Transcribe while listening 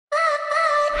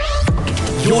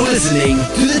You're listening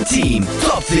to the Team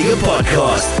Top Figure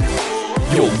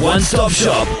Podcast, your one-stop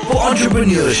shop for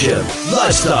entrepreneurship,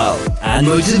 lifestyle, and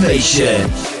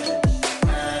motivation.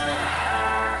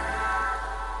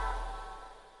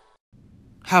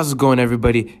 How's it going,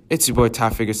 everybody? It's your boy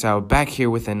Top Figure Sal back here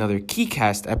with another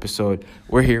KeyCast episode.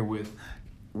 We're here with...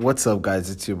 What's up, guys?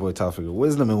 It's your boy Top Figure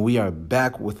Wisdom, and we are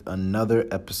back with another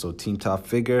episode, Team Top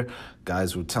Figure.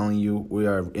 Guys, we're telling you, we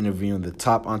are interviewing the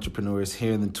top entrepreneurs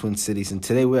here in the Twin Cities, and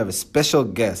today we have a special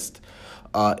guest,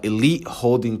 Elite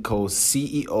Holding Co.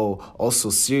 CEO, also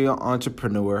serial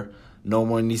entrepreneur. No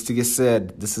more needs to get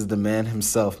said. This is the man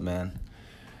himself, man.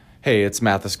 Hey, it's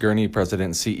Mathis Gurney, President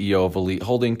and CEO of Elite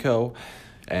Holding Co.,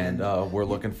 and we're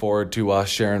looking forward to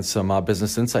sharing some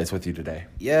business insights with you today.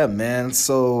 Yeah, man.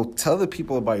 So tell the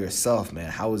people about yourself,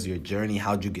 man. How was your journey?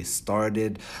 How'd you get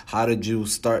started? How did you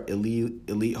start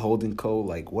Elite Holding Co.?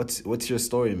 Like, what's your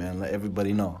story, man? Let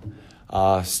everybody know.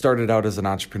 Started out as an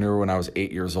entrepreneur when I was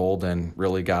 8 years old and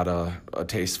really got a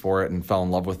taste for it and fell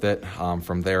in love with it.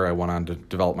 From there, I went on to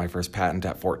develop my first patent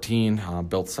at 14,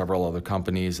 built several other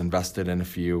companies, invested in a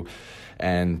few,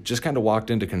 and just kind of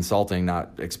walked into consulting,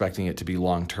 not expecting it to be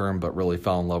long-term, but really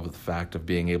fell in love with the fact of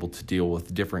being able to deal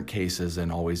with different cases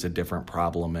and always a different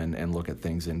problem and look at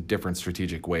things in different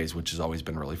strategic ways, which has always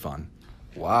been really fun.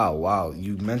 Wow.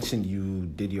 You mentioned you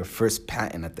did your first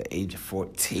patent at the age of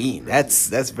 14.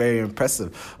 That's very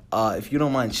impressive. If you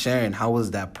don't mind sharing, how was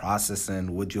that process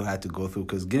and what you had to go through?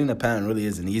 Because getting a patent really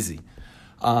isn't easy.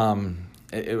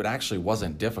 It actually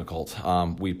wasn't difficult.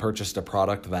 We purchased a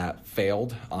product that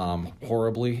failed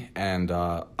horribly, and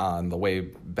on the way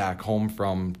back home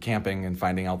from camping and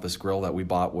finding out this grill that we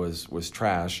bought was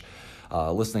trash,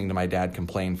 listening to my dad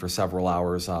complain for several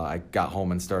hours, I got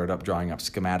home and started drawing up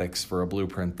schematics for a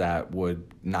blueprint that would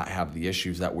not have the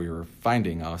issues that we were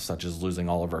finding, such as losing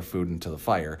all of our food into the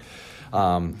fire.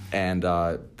 And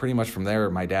pretty much from there,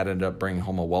 my dad ended up bringing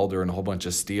home a welder and a whole bunch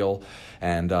of steel,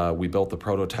 and we built the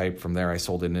prototype. From there, I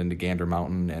sold it into Gander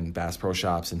Mountain and Bass Pro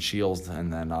Shops and Shields,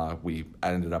 and then we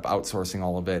ended up outsourcing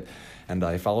all of it, and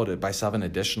I followed it by 7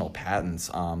 additional patents.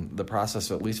 The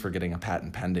process, at least for getting a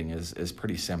patent pending, is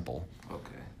pretty simple. Okay.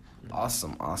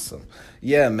 Awesome.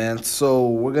 Yeah, man. So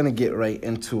we're going to get right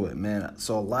into it, man.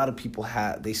 So a lot of people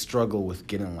they struggle with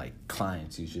getting like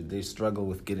clients. They struggle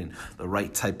with getting the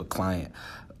right type of client.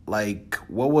 Like,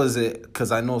 what was it?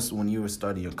 Because I know when you were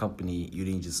starting your company, you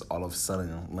didn't just all of a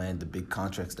sudden land the big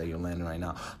contracts that you're landing right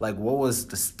now. Like, what was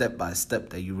the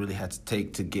step-by-step that you really had to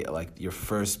take to get like your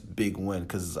first big win?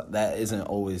 Because that isn't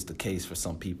always the case for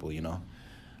some people, you know?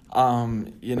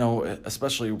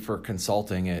 Especially for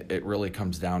consulting, it really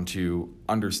comes down to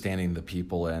understanding the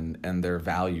people and their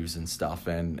values and stuff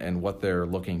and what they're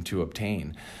looking to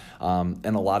obtain.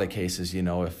 In a lot of cases,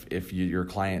 if your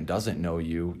client doesn't know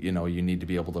you, you need to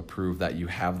be able to prove that you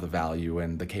have the value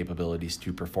and the capabilities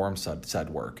to perform said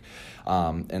work.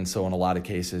 And so in a lot of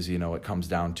cases, it comes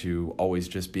down to always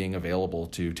just being available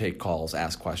to take calls,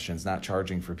 ask questions, not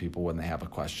charging for people when they have a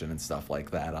question and stuff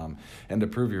like that, and to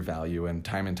prove your value. And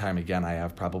time again, I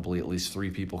have probably at least 3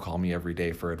 people call me every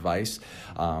day for advice,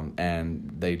 and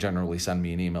they generally send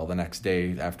me an email the next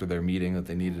day after their meeting that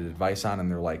they needed advice on, and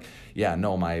they're like, yeah,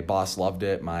 no, my boss loved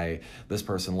it, this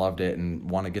person loved it, and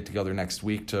want to get together next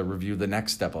week to review the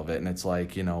next step of it. And it's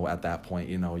like, at that point,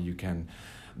 you can,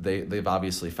 they've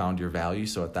obviously found your value,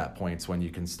 so at that point it's when you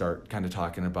can start kind of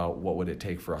talking about what would it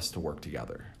take for us to work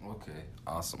together. Okay,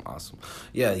 awesome.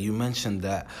 Yeah, you mentioned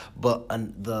that, but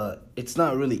it's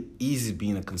not really easy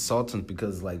being a consultant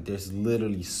because like there's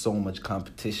literally so much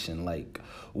competition. Like,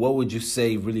 what would you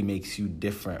say really makes you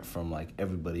different from like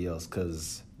everybody else?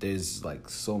 Because there's like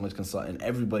so much consulting, and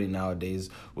everybody nowadays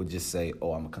would just say,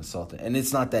 oh, I'm a consultant. And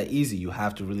it's not that easy. You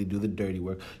have to really do the dirty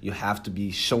work. You have to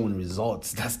be showing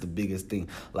results. That's the biggest thing.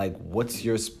 Like, what's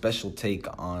your special take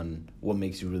on what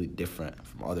makes you really different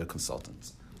from other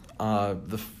consultants?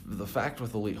 The fact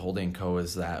with Elite Holding Co.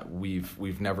 is that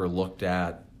we've never looked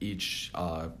at each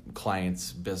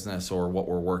client's business or what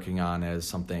we're working on as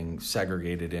something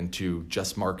segregated into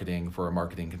just marketing for a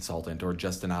marketing consultant or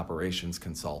just an operations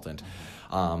consultant.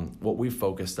 What we've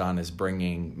focused on is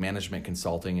bringing management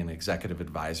consulting and executive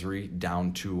advisory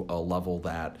down to a level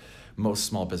that most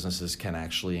small businesses can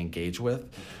actually engage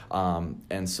with.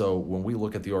 And so when we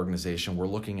look at the organization, we're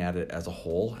looking at it as a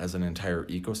whole, as an entire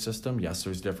ecosystem. Yes,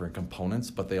 there's different components,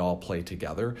 but they all play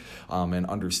together. And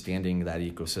understanding that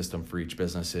ecosystem for each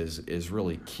business is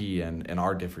really key and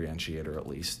our differentiator, at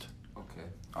least. Okay,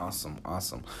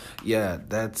 awesome. Yeah,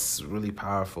 that's really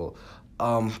powerful.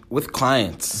 With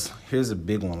clients, here's a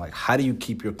big one. Like, how do you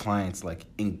keep your clients like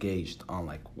engaged on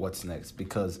like what's next?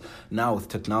 Because now with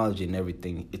technology and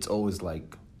everything, it's always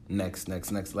like next.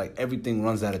 Like everything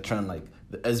runs out of trend. Like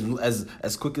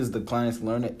as quick as the clients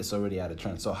learn it, it's already out of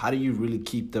trend. So how do you really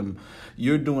keep them?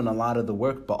 You're doing a lot of the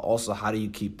work, but also how do you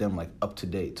keep them like up to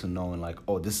date to knowing like,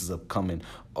 oh, this is upcoming.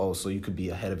 Oh, so you could be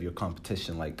ahead of your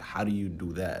competition. Like, how do you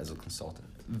do that as a consultant?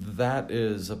 That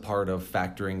is a part of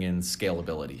factoring in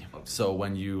scalability. So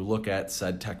when you look at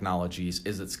said technologies,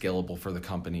 is it scalable for the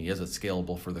company? Is it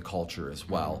scalable for the culture as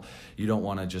well? You don't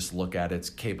want to just look at its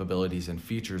capabilities and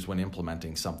features when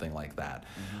implementing something like that.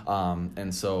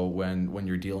 And so when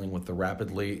you're dealing with the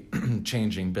rapidly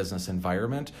changing business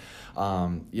environment,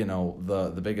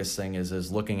 the biggest thing is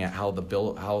looking at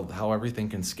how everything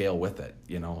can scale with it,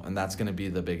 and that's going to be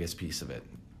the biggest piece of it.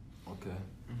 Okay.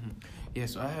 Yeah,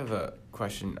 so I have a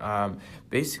question.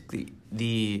 Basically,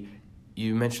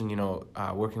 you mentioned,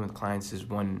 working with clients is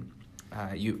one,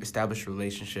 you establish a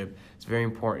relationship. It's very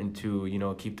important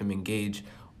to, keep them engaged.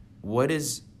 What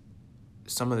is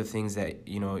some of the things that,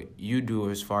 you do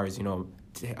as far as,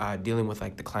 dealing with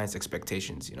like the client's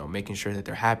expectations, making sure that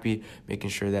they're happy, making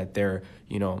sure that they're,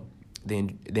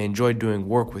 they enjoy doing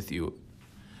work with you?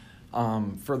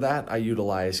 For that, I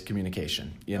utilize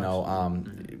communication,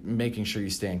 making sure you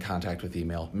stay in contact with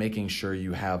email, making sure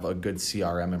you have a good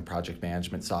CRM and project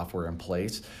management software in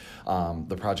place.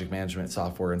 The project management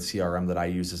software and CRM that I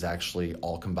use is actually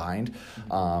all combined,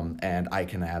 and I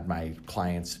can add my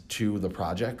clients to the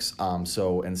projects.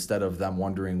 So instead of them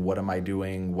wondering, what am I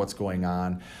doing, what's going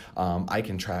on, I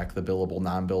can track the billable,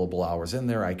 non-billable hours in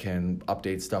there. I can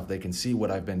update stuff. They can see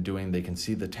what I've been doing. They can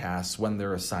see the tasks, when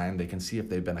they're assigned. They can see if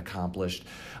they've been accomplished.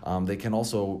 They can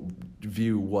also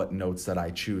view what notes that I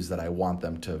choose that I want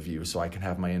them to view. So I can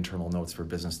have my internal notes for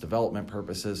business development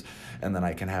purposes, and then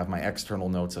I can have my external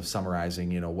notes of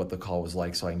summarizing, what the call was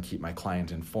like, so I can keep my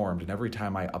client informed. And every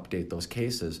time I update those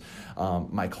cases,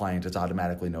 my client is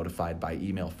automatically notified by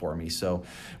email for me. So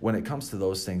when it comes to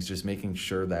those things, just making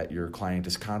sure that your client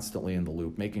is constantly in the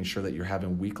loop, making sure that you're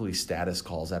having weekly status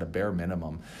calls at a bare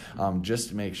minimum, just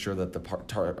to make sure that the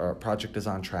project is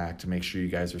on track, to make sure you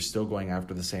guys are still going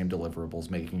after the same deliverables,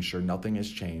 making sure nothing has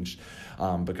changed,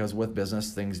 because with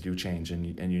business, things do change,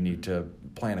 and you need to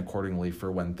plan accordingly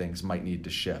for when things might need to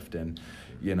shift. And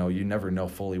you never know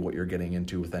fully what you're getting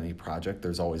into with any project.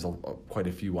 There's always quite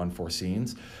a few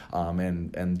unforeseens,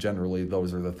 and generally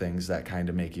those are the things that kind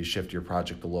of make you shift your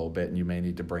project a little bit, and you may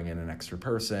need to bring in an extra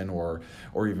person or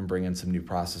even bring in some new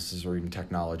processes or even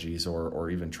technologies or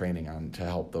even training on to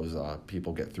help those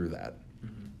people get through that.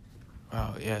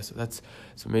 Wow, yeah, so it's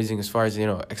amazing. As far as,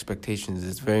 expectations,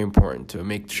 it's very important to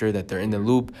make sure that they're in the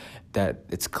loop, that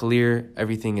it's clear,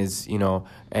 everything is,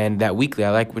 and that weekly, I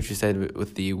like what you said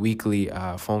with the weekly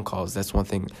phone calls. That's one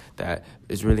thing that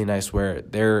is really nice, where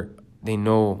they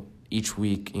know each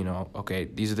week, okay,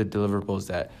 these are the deliverables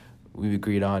that we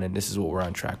agreed on, and this is what we're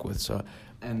on track with. So.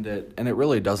 And it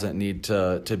really doesn't need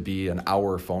to be an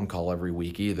hour phone call every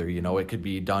week either. It could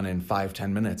be done in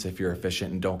 5-10 minutes if you're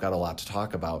efficient and don't got a lot to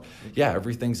talk about. Yeah,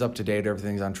 everything's up to date,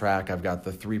 everything's on track. I've got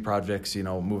the 3 projects,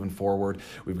 moving forward.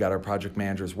 We've got our project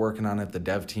managers working on it. The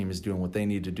dev team is doing what they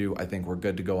need to do. I think we're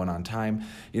good to go and on time.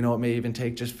 It may even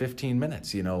take just 15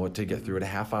 minutes, to get through it, a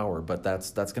half hour, but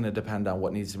that's going to depend on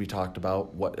what needs to be talked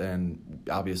about, and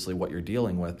obviously what you're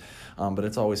dealing with. But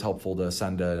it's always helpful to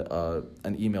send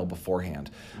an email beforehand.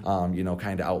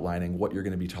 Kind of outlining what you're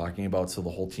going to be talking about, so the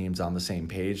whole team's on the same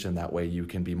page, and that way you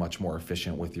can be much more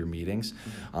efficient with your meetings,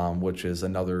 which is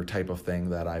another type of thing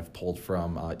that I've pulled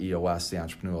from EOS, the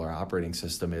Entrepreneurial Operating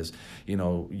System, is,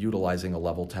 utilizing a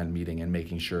level 10 meeting and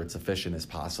making sure it's efficient as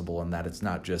possible, and that it's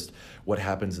not just what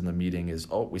happens in the meeting is,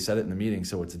 oh, we said it in the meeting,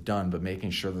 so it's done, but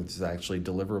making sure that there's actually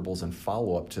deliverables and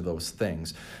follow-up to those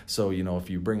things. So, if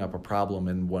you bring up a problem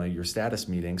in one of your status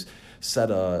meetings,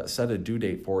 set a due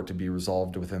date for it to be resolved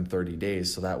within 30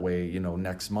 days. So that way,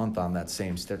 next month on that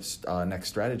same next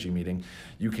strategy meeting,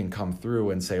 you can come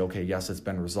through and say, okay, yes, it's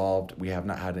been resolved. We have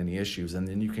not had any issues. And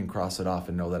then you can cross it off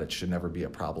and know that it should never be a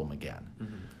problem again.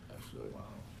 Absolutely. Wow.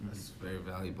 That's very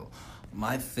valuable.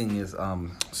 My thing is,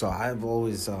 so I've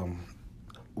always,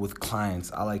 with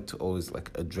clients, I like to always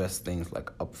address things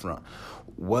upfront.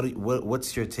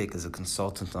 What's your take as a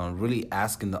consultant on really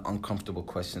asking the uncomfortable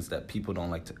questions that people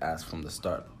don't like to ask from the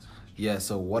start? Yeah,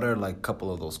 so what are a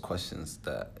couple of those questions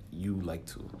that you like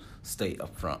to state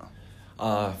up front?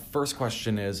 First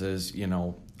question is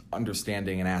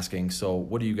understanding and asking, so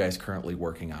what are you guys currently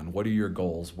working on? What are your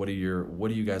goals? What do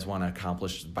you guys want to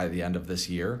accomplish by the end of this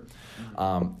year?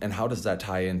 And how does that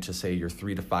tie into, say, your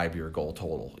 3 to 5 year goal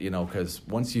total? Because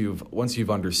once you've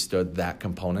understood that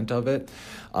component of it,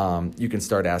 you can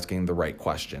start asking the right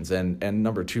questions. And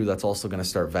number two, that's also going to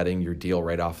start vetting your deal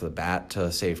right off the bat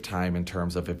to save time in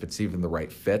terms of if it's even the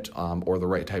right fit or the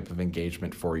right type of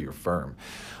engagement for your firm.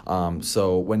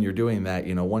 So when you're doing that,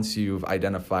 once you've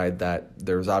identified that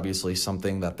there's obviously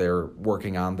something that they're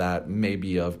working on that may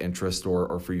be of interest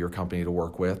or for your company to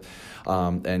work with,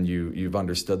 and you've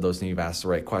understood those and you've asked the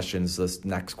right questions, this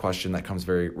next question that comes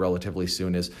very relatively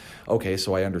soon is, okay,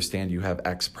 so I understand you have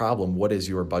X problem. What is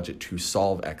your budget to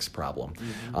solve X problem?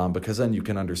 Because then you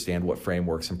can understand what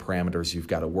frameworks and parameters you've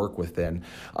got to work within.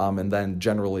 And then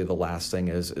generally the last thing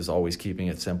is always keeping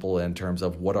it simple in terms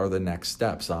of what are the next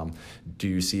steps? How do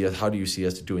you see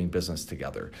us doing business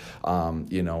together?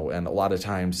 And a lot of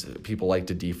times people like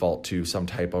to default to some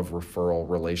type of referral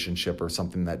relationship or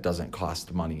something that doesn't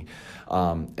cost money.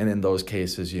 And in those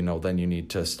cases, then you need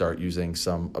to start using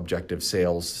some objective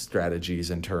sales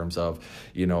strategies in terms of,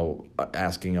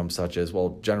 asking them such as,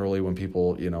 well, generally when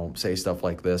people, say stuff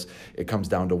like this, it comes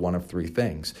down to one of three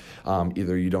things.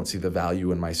 Either you don't see the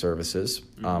value in my services,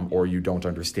 or you don't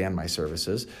understand my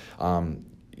services.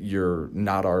 You're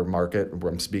not our market,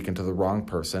 I'm speaking to the wrong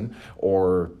person,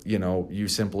 or, you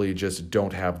simply just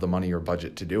don't have the money or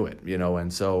budget to do it,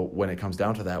 and so when it comes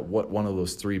down to that, what one of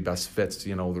those three best fits,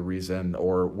 the reason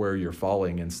or where you're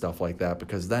falling and stuff like that,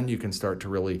 because then you can start to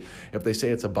really, if they say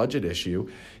it's a budget issue,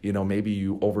 maybe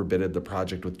you overbidded the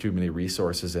project with too many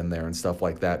resources in there and stuff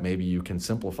like that, maybe you can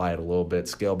simplify it a little bit,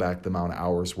 scale back the amount of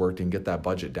hours worked and get that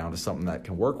budget down to something that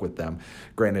can work with them.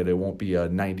 Granted, it won't be a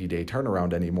 90-day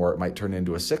turnaround anymore, it might turn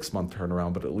into a 6-month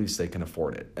turnaround, but at least they can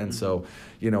afford it. And so,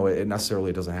 it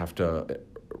necessarily doesn't have to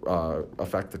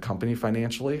affect the company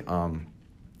financially.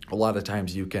 A lot of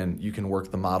times you can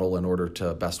work the model in order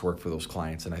to best work for those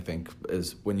clients. And I think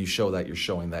is when you show that, you're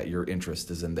showing that your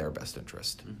interest is in their best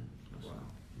interest. Wow.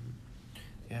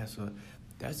 Yeah, so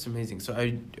that's amazing. So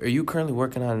are you currently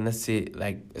working on, let's say,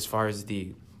 like as far as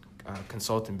the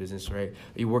consulting business, right?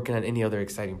 Are you working on any other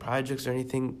exciting projects or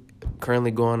anything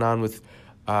currently going on with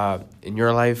in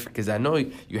your life? Because I know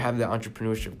you have the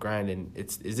entrepreneurship grind, and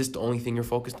is this the only thing you're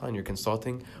focused on, your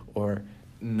consulting, or?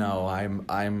 No,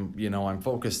 I'm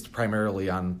focused primarily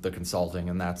on the consulting,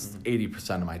 and that's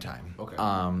 80% of my time. Okay.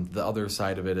 The other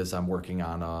side of it is I'm working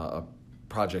on a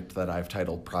project that I've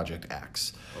titled Project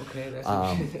X. Okay, that's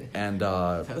and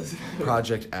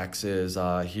Project X is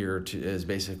is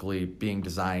basically being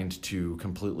designed to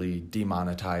completely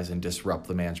demonetize and disrupt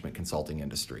the management consulting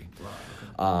industry. Wow.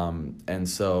 And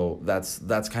so that's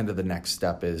kind of the next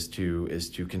step is to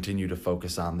continue to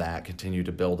focus on that, continue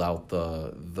to build out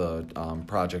the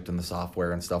project and the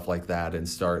software and stuff like that, and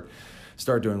start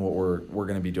doing what we're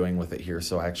going to be doing with it here.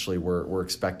 So actually we're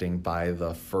expecting by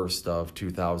the 1st of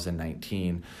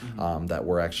 2019 that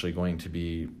we're actually going to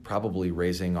be probably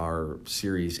raising our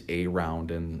Series A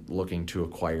round and looking to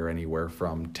acquire anywhere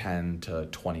from $10 to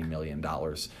 $20 million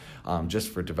just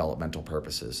for developmental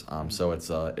purposes. So it's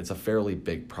a fairly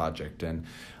big project, and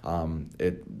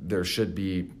it should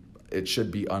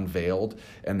be unveiled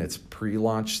in its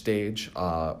pre-launch stage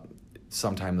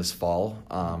sometime this fall,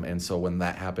 and so when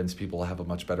that happens, people will have a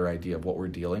much better idea of what we're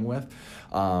dealing with,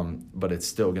 but it's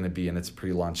still going to be in its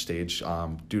pre-launch stage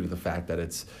due to the fact that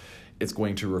it's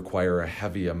going to require a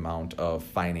heavy amount of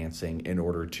financing in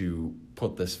order to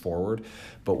put this forward.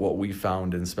 But what we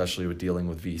found, and especially with dealing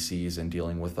with VCs and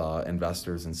dealing with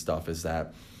investors and stuff, is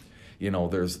that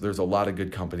there's a lot of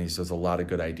good companies, there's a lot of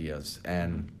good ideas,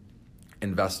 and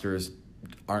investors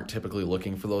aren't typically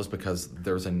looking for those because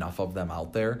there's enough of them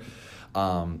out there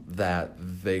that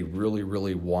they really,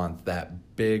 really want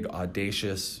that big,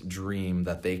 audacious dream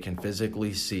that they can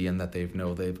physically see and that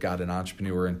they've got an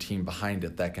entrepreneur and team behind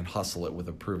it that can hustle it with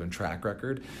a proven track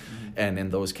record. And in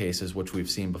those cases, which we've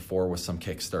seen before with some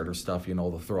Kickstarter stuff,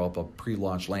 they'll throw up a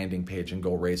pre-launch landing page and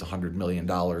go raise $100 million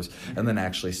and then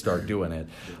actually start doing it.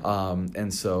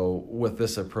 And so with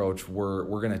this approach, we're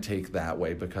going to take that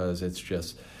way, because it's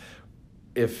just,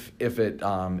 if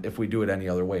we do it any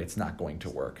other way, it's not going to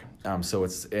work. So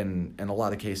it's in a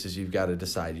lot of cases, you've got to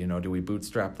decide, do we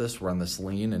bootstrap this, run this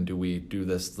lean, and do we do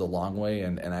this the long way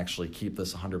and actually keep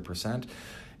this 100%?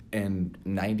 in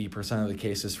 90% of the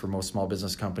cases for most small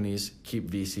business companies,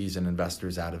 keep VCs and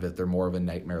investors out of it. They're more of a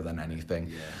nightmare than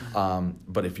anything.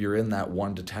 But if you're in that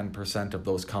 1 to 10% of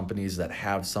those companies that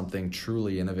have something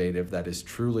truly innovative, that is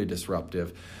truly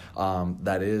disruptive,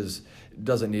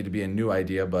 doesn't need to be a new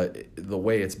idea, but the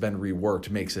way it's been reworked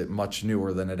makes it much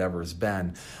newer than it ever has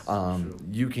been.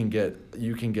 You can get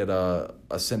a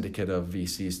syndicate of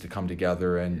VCs to come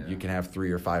together, and you can have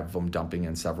 3 or 5 of them dumping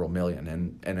in several million,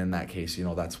 and in that case,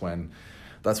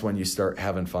 that's when you start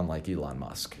having fun like Elon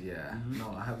Musk. Yeah.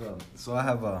 No,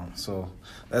 so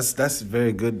that's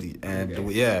very good, and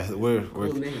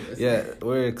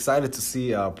we're excited to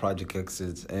see our project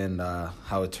exits and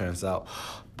how it turns out.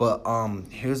 But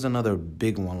here's another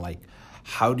big one, like,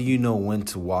 how do you know when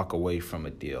to walk away from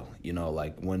a deal? You know,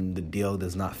 like when the deal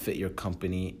does not fit your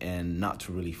company, and not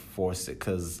to really force it,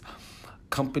 because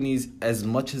companies, as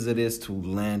much as it is to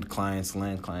land clients,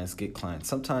 get clients,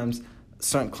 sometimes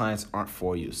certain clients aren't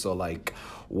for you. So like,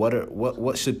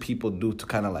 what should people do to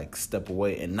kind of like step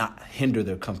away and not hinder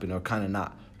their company, or kind of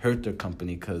not hurt their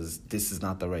company because this is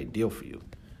not the right deal for you?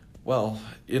 Well,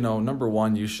 number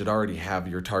one, you should already have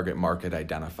your target market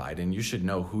identified, and you should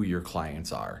know who your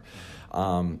clients are.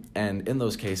 And in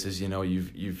those cases,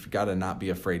 you've got to not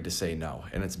be afraid to say no,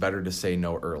 and it's better to say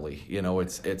no early.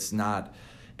 It's not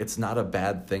a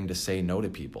bad thing to say no to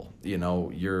people.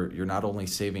 You're not only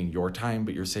saving your time,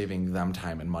 but you're saving them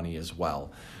time and money as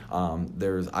well.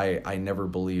 I never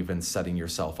believe in setting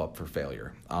yourself up for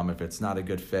failure. If it's not a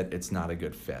good fit, it's not a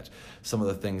good fit. Some of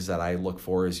the things that I look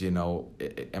for is,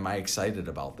 am I excited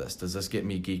about this? Does this get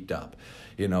me geeked up?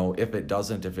 If it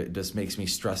doesn't, if it just makes me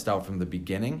stressed out from the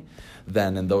beginning,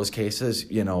 then in those cases,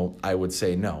 I would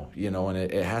say no, and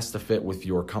it has to fit with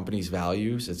your company's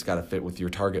values. It's got to fit with your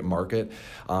target market,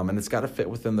 and it's got to fit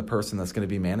within the person that's going to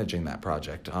be managing that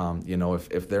project.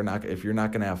 If you're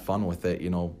not going to have fun with it,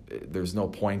 there's no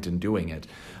point in doing it.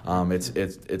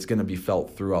 It's going to be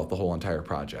felt throughout the whole entire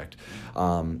project.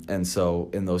 And so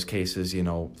in those cases,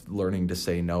 learning to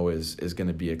say no is going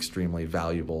to be extremely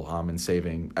valuable, in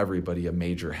saving everybody a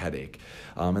major headache.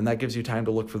 And that gives you time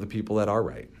to look for the people that are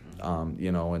right.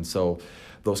 And so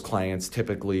those clients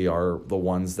typically are the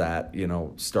ones that,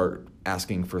 start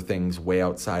asking for things way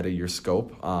outside of your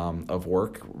scope of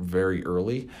work very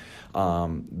early.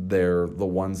 They're the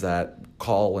ones that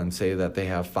call and say that they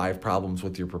have 5 problems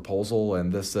with your proposal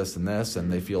and this, and this,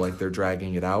 and they feel like they're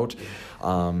dragging it out.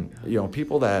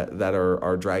 People that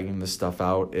are dragging this stuff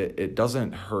out, it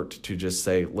doesn't hurt to just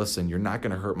say, listen, you're not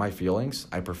going to hurt my feelings.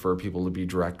 I prefer people to be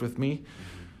direct with me.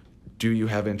 Do you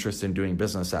have interest in doing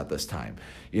business at this time?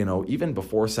 Even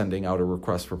before sending out a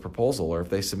request for proposal, or if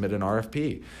they submit an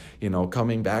RFP,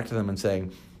 coming back to them and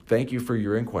saying, thank you for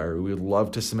your inquiry. We would love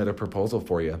to submit a proposal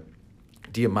for you.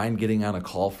 Do you mind getting on a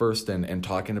call first and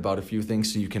talking about a few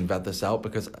things so you can vet this out?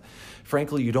 Because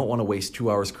frankly, you don't want to waste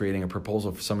 2 hours creating a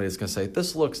proposal for somebody that's going to say,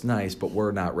 this looks nice, but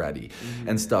we're not ready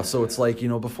and stuff. So it's like,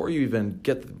 before you even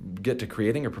get to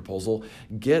creating a proposal,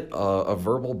 get a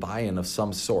verbal buy-in of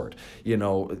some sort.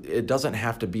 It doesn't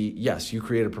have to be, yes, you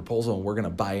create a proposal and we're going to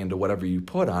buy into whatever you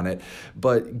put on it,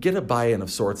 but get a buy-in of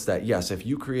sorts that, yes, if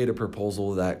you create a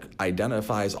proposal that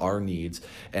identifies our needs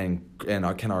and can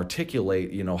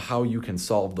articulate, how you can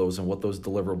solve those and what those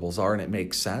deliverables are, and it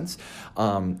makes sense,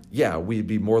 we'd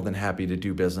be more than happy to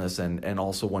do business. And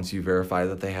also once you verify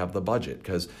that they have the budget,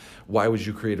 because why would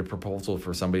you create a proposal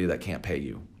for somebody that can't pay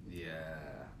you?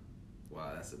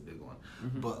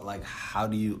 But like, how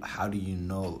do you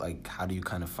know, like, how do you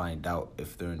kind of find out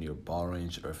if they're in your ball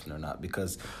range or if they're not?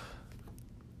 Because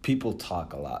people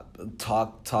talk a lot,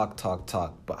 talk,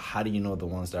 but how do you know the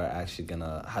ones that are actually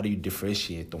how do you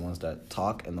differentiate the ones that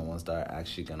talk and the ones that are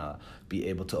actually gonna be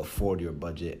able to afford your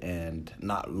budget and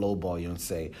not lowball you and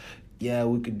say, yeah,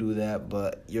 we could do that,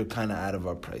 but you're kind of out of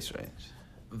our price range?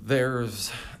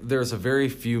 There's a very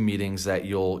few meetings that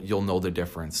you'll know the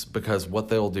difference, because what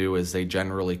they'll do is they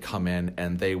generally come in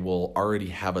and they will already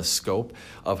have a scope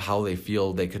of how they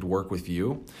feel they could work with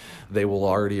you. They will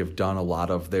already have done a lot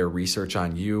of their research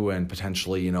on you and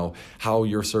potentially, how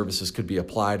your services could be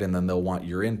applied, and then they'll want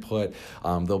your input.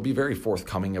 They'll be very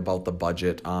forthcoming about the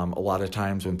budget. A lot of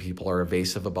times when people are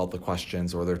evasive about the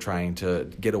questions, or they're trying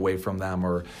to get away from them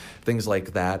or things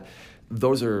like that,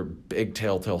 those are big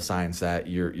telltale signs that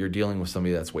you're dealing with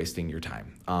somebody that's wasting your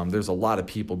time. There's a lot of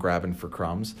people grabbing for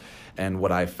crumbs, and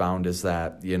what I've found is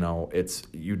that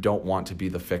you don't want to be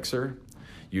the fixer.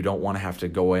 You don't want to have to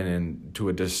go in and to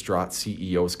a distraught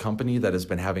CEO's company that has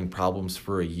been having problems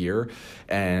for a year,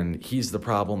 and he's the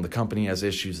problem. The company has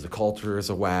issues. The culture is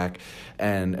a whack,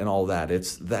 and all that.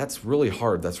 That's really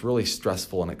hard. That's really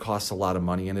stressful, and it costs a lot of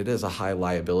money, and it is a high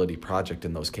liability project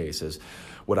in those cases.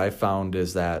 What I found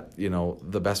is that,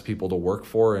 the best people to work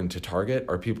for and to target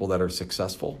are people that are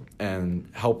successful, and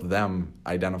help them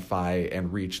identify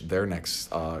and reach their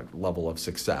next level of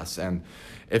success. And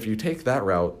if you take that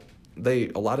route,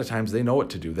 a lot of times they know what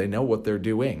to do. They know what they're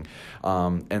doing.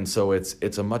 And so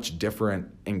it's a much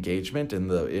different engagement,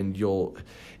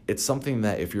 it's something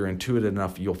that if you're intuitive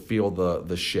enough, you'll feel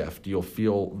the shift. You'll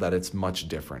feel that it's much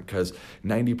different, because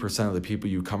 90% of the people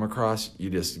you come across, you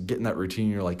just get in that routine.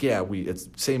 You're like, yeah, it's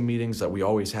same meetings that we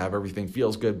always have. Everything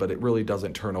feels good, but it really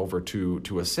doesn't turn over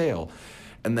to a sale.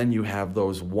 And then you have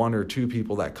those one or two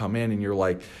people that come in, and you're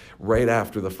like, right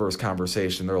after the first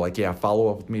conversation, they're like, yeah, follow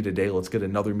up with me today. Let's get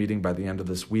another meeting by the end of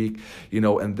this week.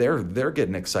 And they're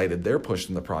getting excited. They're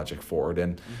pushing the project forward.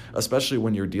 And especially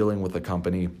when you're dealing with a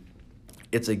company,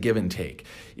 it's a give and take.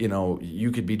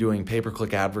 You could be doing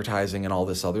pay-per-click advertising and all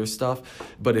this other stuff,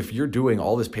 but if you're doing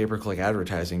all this pay-per-click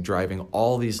advertising, driving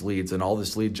all these leads and all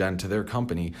this lead gen to their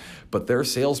company, but their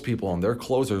salespeople and their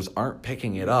closers aren't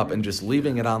picking it up and just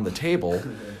leaving it on the table,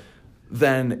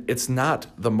 then it's not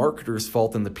the marketer's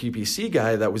fault and the PPC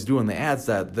guy that was doing the ads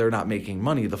that they're not making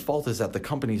money. The fault is that the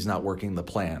company's not working the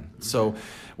plan. So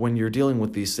when you're dealing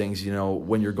with these things,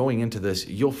 when you're going into this,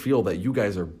 you'll feel that you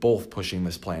guys are both pushing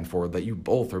this plan forward, that you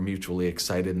both are mutually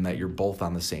excited, and that you're both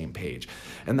on the same page.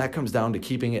 And that comes down to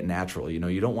keeping it natural.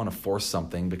 You don't want to force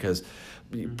something, because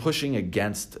pushing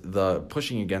against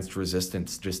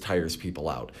resistance just tires people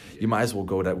out. You might as well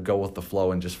go with the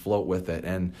flow and just float with it.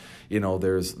 And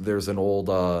there's an old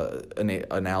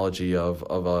analogy of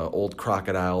a old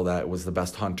crocodile that was the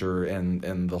best hunter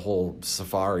in the whole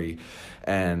safari.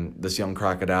 And this young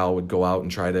crocodile would go out and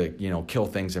try to, kill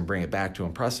things and bring it back to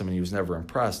impress him, and he was never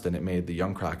impressed, and it made the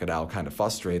young crocodile kind of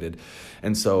frustrated.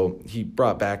 And so he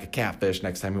brought back a catfish.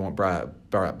 Next time he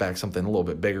brought back something a little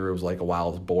bit bigger. It was like a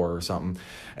wild boar or something.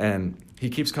 And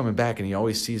he keeps coming back, and he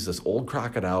always sees this old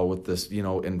crocodile with this,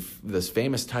 in this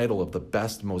famous title of the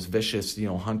best, most vicious,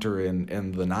 hunter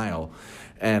in the Nile.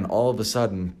 And all of a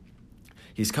sudden,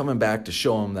 he's coming back to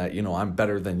show him that, I'm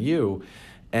better than you.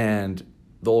 And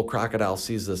the old crocodile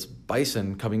sees this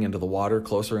bison coming into the water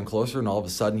closer and closer, and all of a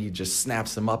sudden he just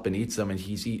snaps him up and eats him, and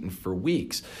he's eaten for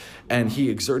weeks. And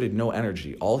he exerted no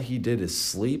energy. All he did is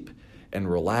sleep and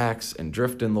relax and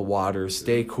drift in the water,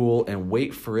 stay cool, and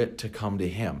wait for it to come to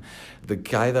him. The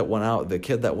kid that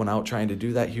went out trying to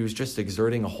do that, he was just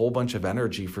exerting a whole bunch of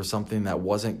energy for something that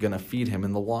wasn't going to feed him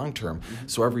in the long term. Mm-hmm.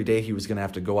 So every day he was going to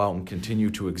have to go out and continue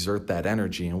to exert that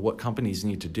energy. And what companies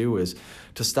need to do is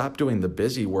to stop doing the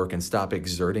busy work and stop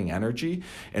exerting energy,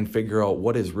 and figure out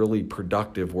what is really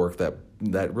productive work that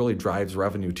really drives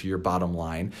revenue to your bottom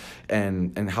line,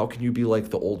 and how can you be like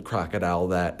the old crocodile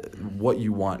that what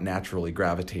you want naturally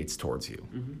gravitates towards you.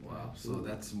 Mm-hmm. Wow. So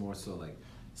that's more so like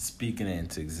speaking it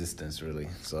into existence, really.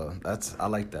 So I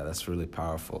like that. That's really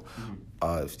powerful.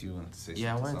 Mm-hmm. If you want to say something.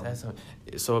 Yeah, I wanted to add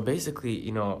something. So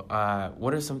basically,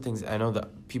 what are some things I know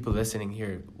that people listening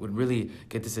here would really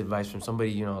get this advice from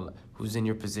somebody, who's in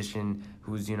your position,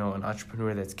 who's, an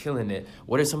entrepreneur that's killing it.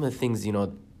 What are some of the things,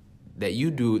 that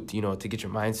you do, to get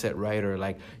your mindset right,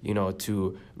 or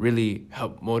to really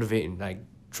help motivate and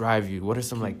drive you? What are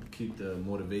some keep the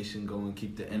motivation going,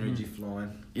 keep the energy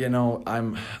flowing?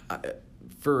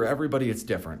 For everybody, it's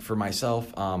different. For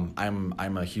myself, I'm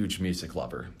a huge music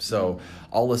lover, so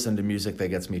I'll listen to music that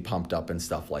gets me pumped up and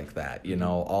stuff like that.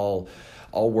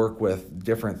 I'll work with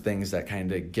different things that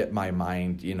kind of get my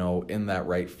mind, in that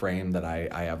right frame, that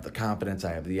I have the confidence,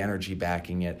 I have the energy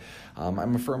backing it.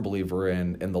 I'm a firm believer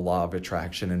in the law of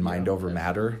attraction and mind over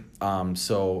matter.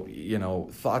 So,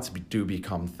 thoughts do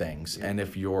become things. And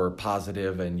if you're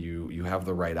positive and you have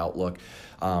the right outlook,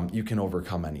 you can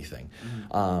overcome anything.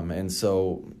 And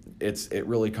so it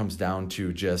really comes down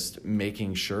to just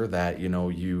making sure that,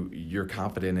 you're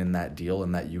confident in that deal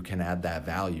and that you can add that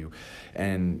value.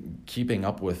 And keeping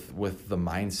up with the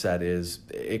mindset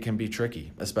it can be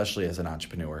tricky, especially as an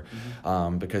entrepreneur,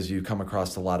 because you come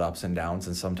across a lot of ups and downs,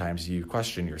 and sometimes you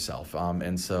question yourself.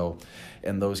 And so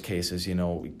in those cases,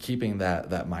 keeping that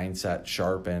mindset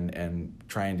sharp and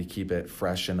trying to keep it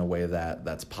fresh in a way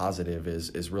that's positive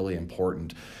is really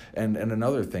important. And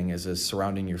another thing is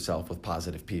surrounding yourself with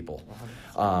positive people.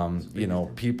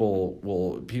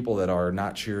 People that are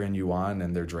not cheering you on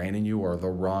and they're draining you are the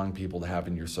wrong people to have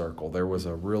in your circle. There was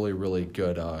a really, really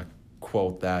good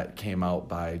quote that came out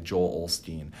by Joel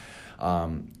Osteen.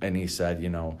 And he said,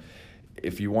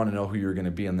 if you want to know who you're going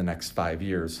to be in the next 5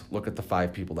 years, look at the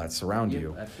 5 people that surround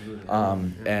you.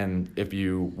 Absolutely. And if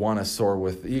you want to soar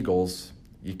with eagles,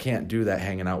 you can't do that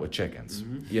hanging out with chickens,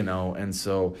 you know? And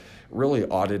so really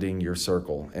auditing your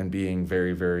circle and being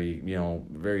very, very, you know,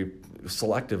 very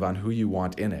selective on who you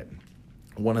want in it.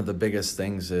 One of the biggest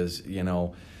things is, you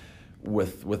know,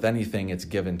 with anything, it's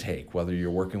give and take, whether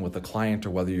you're working with a client or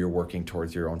whether you're working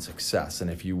towards your own success. And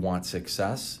if you want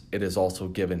success, it is also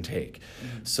give and take.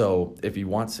 So if you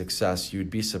want success,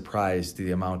 you'd be surprised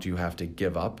the amount you have to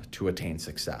give up to attain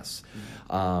success.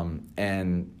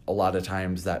 And a lot of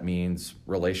times that means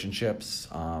relationships,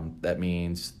 that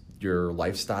means your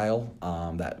lifestyle,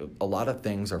 that a lot of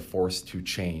things are forced to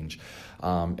change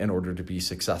in order to be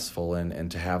successful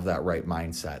and to have that right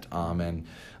mindset. And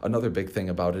another big thing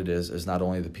about it is not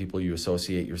only the people you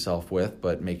associate yourself with,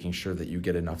 but making sure that you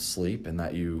get enough sleep and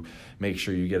that you make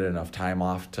sure you get enough time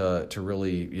off to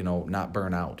really, you know, not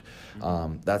burn out.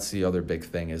 That's the other big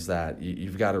thing, is that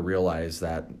you've got to realize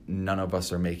that none of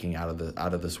us are making out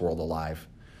of this world alive.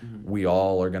 We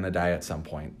all are going to die at some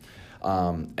point.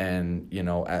 And, you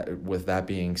know, with that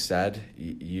being said,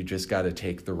 you just got to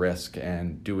take the risk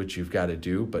and do what you've got to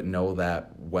do, but know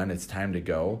that when it's time to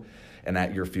go and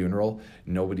at your funeral,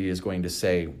 nobody is going to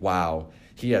say, wow,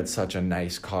 he had such a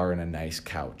nice car and a nice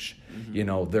couch. You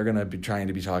know, they're going to be trying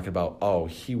to be talking about, oh,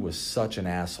 he was such an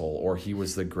asshole, or he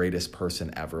was the greatest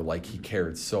person ever. Like, he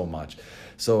cared so much.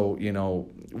 So, you know,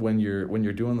 when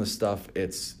you're doing this stuff,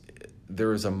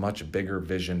 there is a much bigger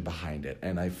vision behind it.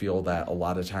 And I feel that a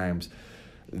lot of times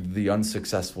the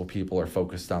unsuccessful people are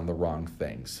focused on the wrong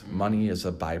things. Money is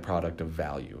a byproduct of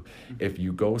value. If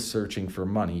you go searching for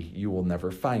money, you will never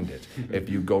find it. If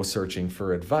you go searching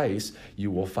for advice,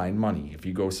 you will find money. If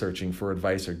you go searching for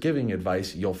advice or giving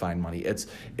advice, you'll find money. It's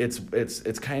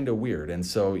kind of weird. And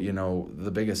so, you know,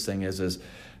 the biggest thing is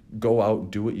go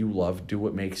out, do what you love, do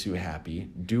what makes you happy,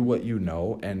 do what you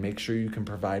know, and make sure you can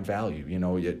provide value. You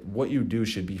know, what you do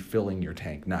should be filling your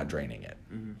tank, not draining it.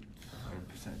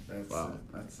 100%.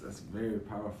 That's very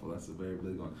powerful. That's a very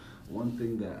big one. One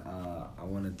thing that I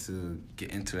wanted to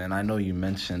get into, and I know you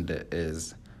mentioned it,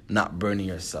 is not burning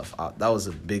yourself out. That was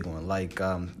a big one. Like,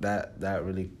 that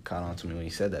really caught on to me when you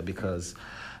said that, because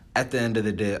at the end of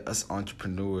the day, us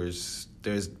entrepreneurs,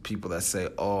 there's people that say,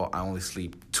 oh, I only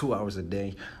sleep 2 hours a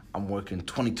day. I'm working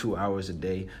 22 hours a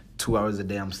day. 2 hours a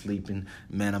day I'm sleeping.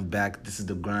 Man, I'm back. This is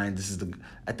the grind.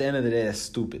 At the end of the day, that's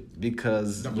stupid,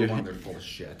 because Number one, they're full of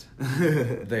shit.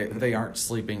 They aren't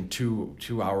sleeping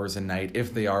two hours a night.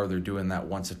 If they are, they're doing that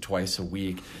once or twice a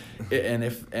week. And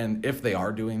if they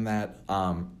are doing that,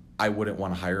 I wouldn't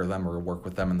want to hire them or work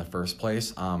with them in the first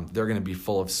place. They're going to be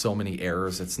full of so many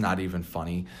errors. It's not even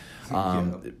funny.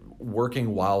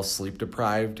 Working while sleep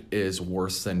deprived is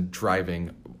worse than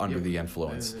driving under the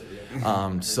influence.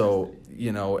 So,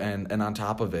 you know, and on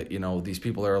top of it, you know, these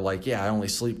people are like, yeah, I only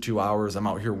sleep 2 hours. I'm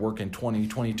out here working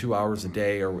 22 hours a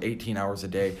day or 18 hours a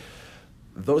day.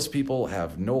 Those people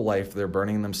have no life. They're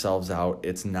burning themselves out.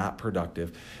 It's not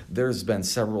productive. There's been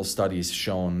several studies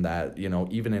shown that, you know,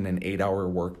 even in an 8-hour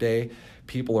workday,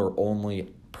 people are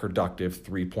only productive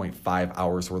 3.5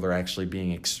 hours where they're actually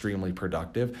being extremely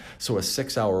productive. So a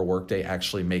 6-hour workday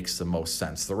actually makes the most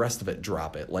sense. The rest of it,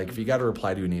 drop it. Like, if you got to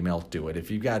reply to an email, do it.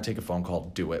 If you got to take a phone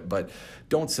call, do it. But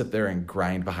don't sit there and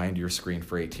grind behind your screen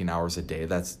for 18 hours a day.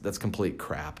 That's complete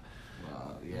crap.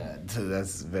 Yeah,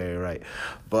 that's very right.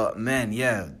 But man,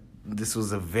 yeah, this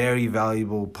was a very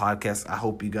valuable podcast. I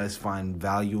hope you guys find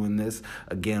value in this.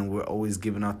 Again, we're always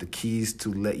giving out the keys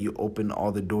to let you open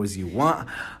all the doors you want.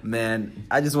 Man,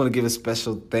 I just want to give a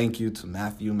special thank you to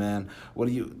Matthew, man.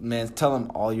 Tell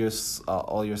them all your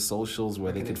socials,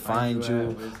 where they could find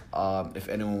you. If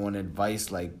anyone wanted advice,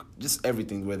 like just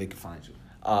everything, where they could find you.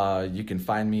 You can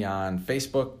find me on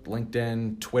Facebook,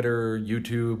 LinkedIn, Twitter,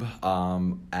 YouTube,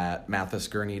 at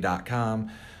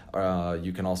mathisgurney.com.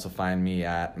 You can also find me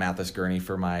at Mathis Gurney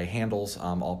for my handles,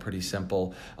 all pretty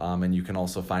simple. And you can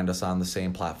also find us on the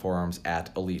same platforms at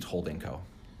Elite Holding Co.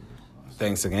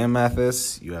 Thanks again,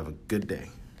 Mathis. You have a good day.